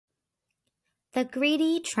The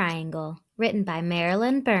Greedy Triangle, written by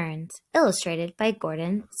Marilyn Burns, illustrated by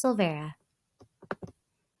Gordon Silvera.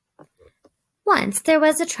 Once there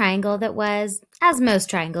was a triangle that was, as most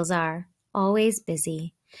triangles are, always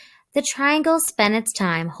busy. The triangle spent its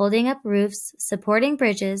time holding up roofs, supporting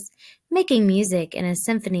bridges, making music in a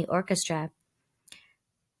symphony orchestra,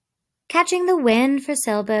 catching the wind for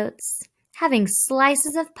sailboats, having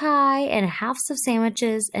slices of pie and halves of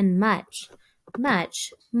sandwiches, and much,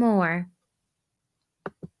 much more.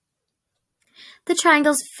 The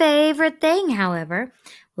triangle's favorite thing, however,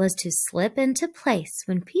 was to slip into place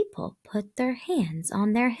when people put their hands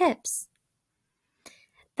on their hips.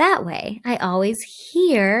 That way, I always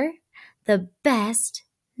hear the best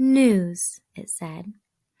news, it said,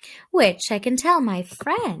 which I can tell my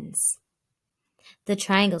friends. The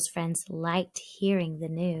triangle's friends liked hearing the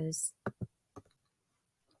news.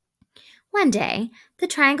 One day, the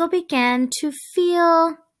triangle began to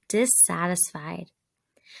feel dissatisfied.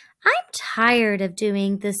 I'm tired of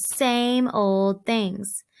doing the same old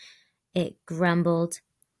things, it grumbled.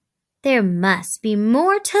 There must be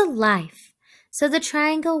more to life, so the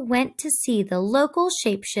triangle went to see the local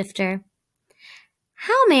shapeshifter.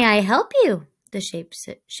 How may I help you? The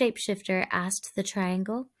shapeshifter asked the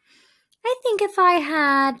triangle. I think if I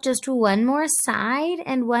had just one more side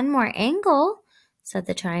and one more angle, said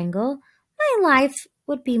the triangle, my life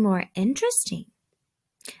would be more interesting.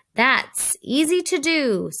 That's easy to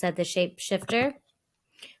do, said the shapeshifter.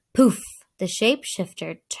 Poof! The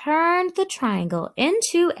shapeshifter turned the triangle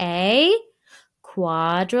into a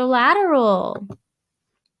quadrilateral.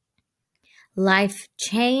 Life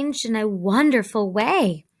changed in a wonderful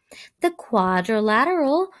way. The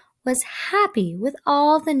quadrilateral was happy with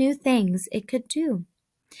all the new things it could do.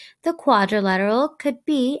 The quadrilateral could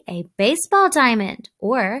be a baseball diamond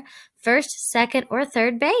or first, second, or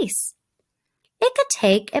third base. It could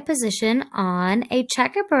take a position on a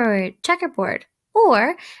checkerboard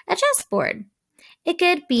or a chessboard. It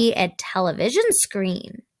could be a television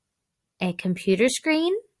screen, a computer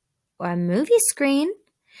screen, or a movie screen.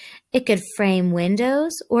 It could frame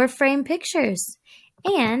windows or frame pictures,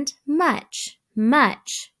 and much,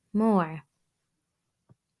 much more.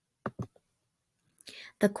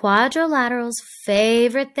 The quadrilateral's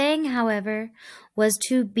favorite thing, however, was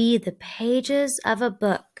to be the pages of a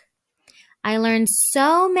book. I learned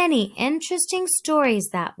so many interesting stories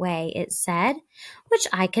that way, it said, which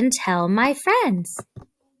I can tell my friends.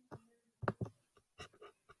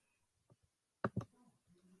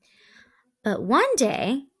 But one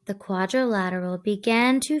day, the quadrilateral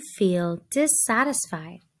began to feel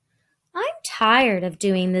dissatisfied. I'm tired of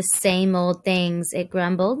doing the same old things, it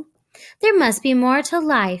grumbled. There must be more to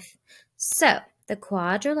life. So the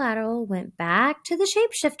quadrilateral went back to the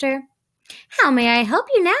shapeshifter. How may I help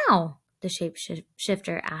you now? The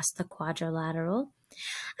shapeshifter asked the quadrilateral.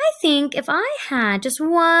 I think if I had just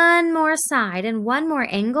one more side and one more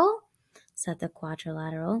angle, said the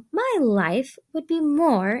quadrilateral, my life would be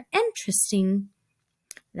more interesting.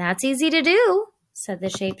 That's easy to do, said the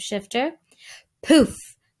shapeshifter. Poof!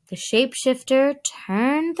 The shapeshifter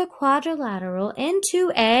turned the quadrilateral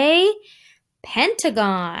into a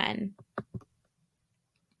pentagon.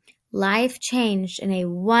 Life changed in a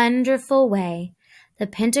wonderful way. The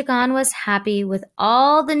pentagon was happy with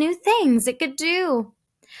all the new things it could do.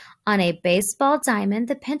 On a baseball diamond,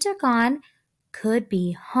 the pentagon could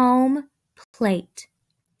be home plate.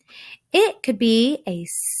 It could be a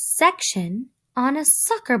section on a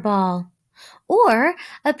soccer ball, or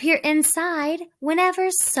appear inside whenever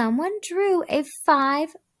someone drew a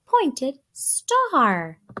 5-pointed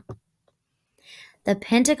star. The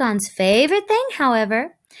pentagon's favorite thing,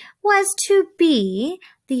 however, was to be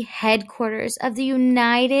the headquarters of the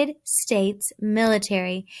United States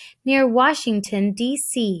military near Washington,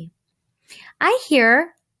 D.C. I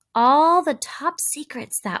hear all the top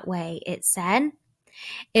secrets that way, it said.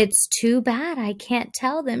 It's too bad I can't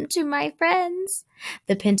tell them to my friends.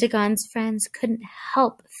 The Pentagon's friends couldn't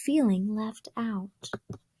help feeling left out.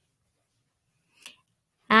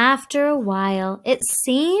 After a while, it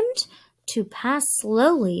seemed to pass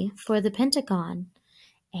slowly for the Pentagon,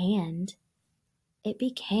 and it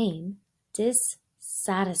became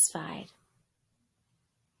dissatisfied.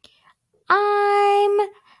 I'm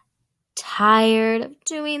tired of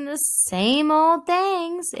doing the same old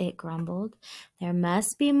things, it grumbled. There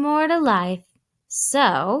must be more to life.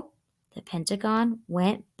 So the Pentagon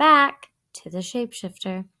went back to the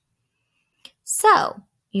shapeshifter. So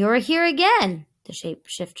you're here again, the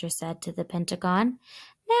shapeshifter said to the Pentagon.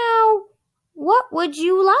 Now, what would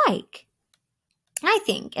you like? I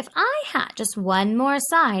think if I had just one more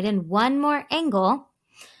side and one more angle,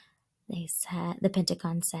 The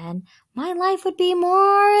Pentagon said. "My life would be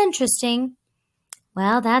more interesting."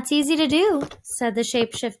 "Well, that's easy to do," said the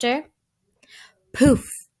shapeshifter. Poof!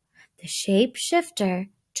 The shapeshifter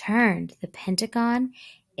turned the Pentagon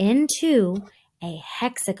into a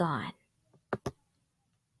hexagon.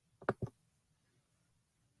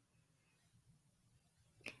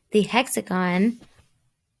 The hexagon,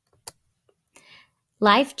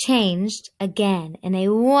 life changed again in a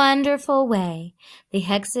wonderful way. The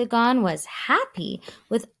hexagon was happy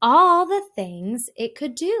with all the things it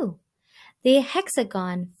could do. The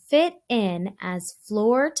hexagon fit in as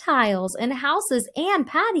floor tiles in houses and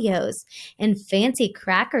patios, and fancy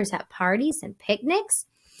crackers at parties and picnics.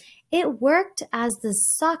 It worked as the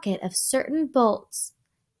socket of certain bolts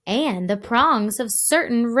and the prongs of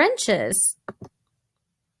certain wrenches.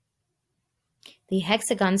 The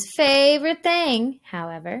hexagon's favorite thing,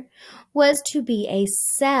 however, was to be a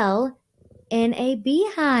cell in a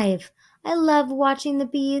beehive. "I love watching the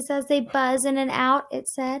bees as they buzz in and out," it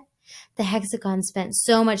said. The hexagon spent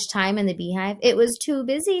so much time in the beehive, it was too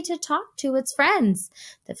busy to talk to its friends.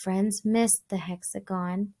 The friends missed the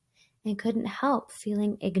hexagon and couldn't help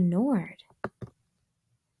feeling ignored.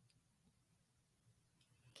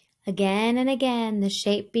 Again and again, the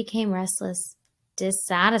shape became restless,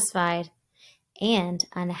 dissatisfied, and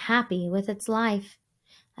unhappy with its life.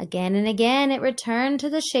 Again and again it returned to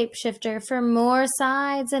the shapeshifter for more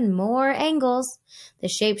sides and more angles. The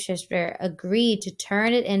shapeshifter agreed to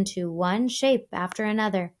turn it into one shape after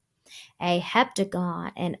another. A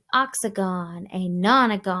heptagon, an oxagon, a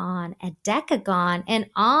nonagon, a decagon, and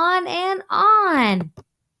on and on.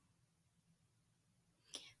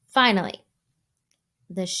 Finally,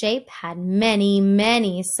 the shape had many,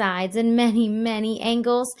 many sides and many, many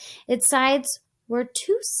angles. Its sides were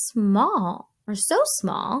too small, or so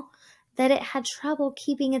small, that it had trouble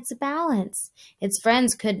keeping its balance. Its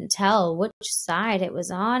friends couldn't tell which side it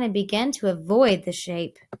was on and began to avoid the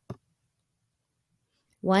shape.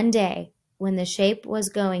 One day, when the shape was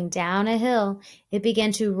going down a hill, it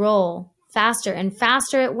began to roll. Faster and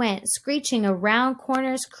faster it went, screeching around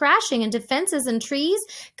corners, crashing into fences and trees,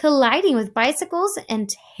 colliding with bicycles and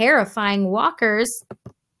terrifying walkers.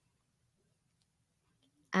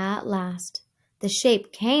 At last, the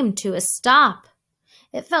shape came to a stop.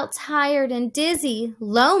 It felt tired and dizzy,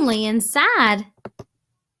 lonely and sad.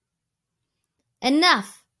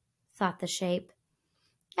 "Enough," thought the shape.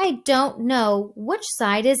 "I don't know which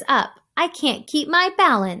side is up. I can't keep my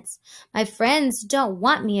balance. My friends don't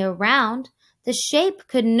want me around." The shape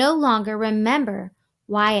could no longer remember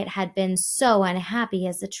why it had been so unhappy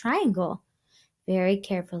as a triangle. Very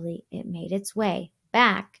carefully, it made its way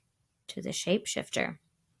back to the shapeshifter.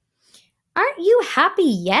 "Aren't you happy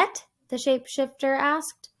yet?" the shapeshifter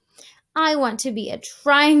asked. "I want to be a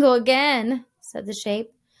triangle again," said the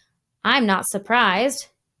shape. "I'm not surprised,"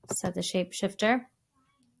 said the shapeshifter.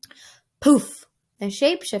 Poof! The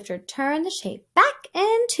shapeshifter turned the shape back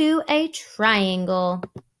into a triangle.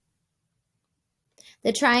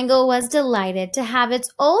 The triangle was delighted to have its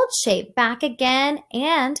old shape back again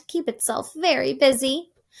and keep itself very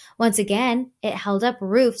busy. Once again, it held up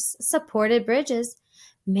roofs, supported bridges,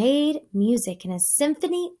 made music in a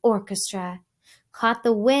symphony orchestra, caught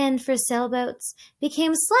the wind for sailboats,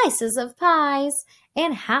 became slices of pies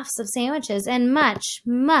and halves of sandwiches, and much,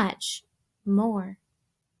 much more.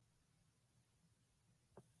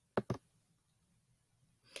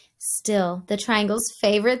 Still, the triangle's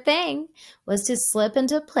favorite thing was to slip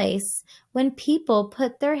into place when people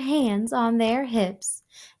put their hands on their hips.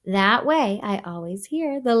 "That way I always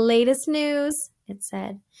hear the latest news," it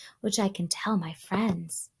said, "which I can tell my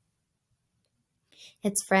friends."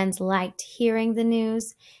 Its friends liked hearing the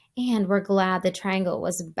news and were glad the triangle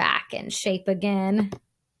was back in shape again.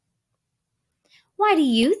 Why do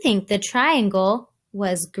you think the triangle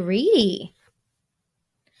was greedy?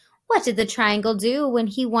 What did the triangle do when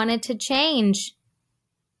he wanted to change?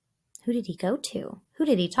 Who did he go to? Who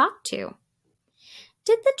did he talk to?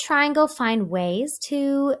 Did the triangle find ways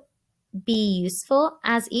to be useful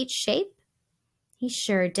as each shape? He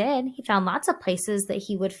sure did. He found lots of places that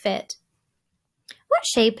he would fit. What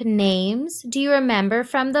shape names do you remember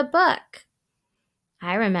from the book?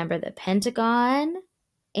 I remember the pentagon,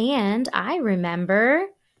 and I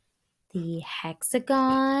remember the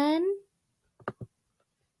hexagon.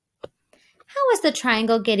 How was the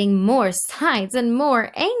triangle getting more sides and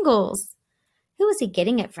more angles? Who was he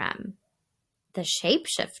getting it from? The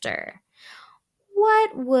shapeshifter.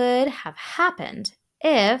 What would have happened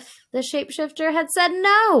if the shapeshifter had said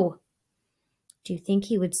no? Do you think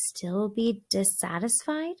he would still be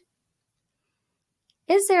dissatisfied?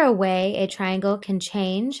 Is there a way a triangle can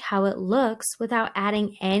change how it looks without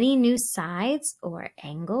adding any new sides or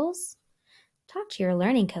angles? Talk to your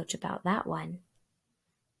learning coach about that one.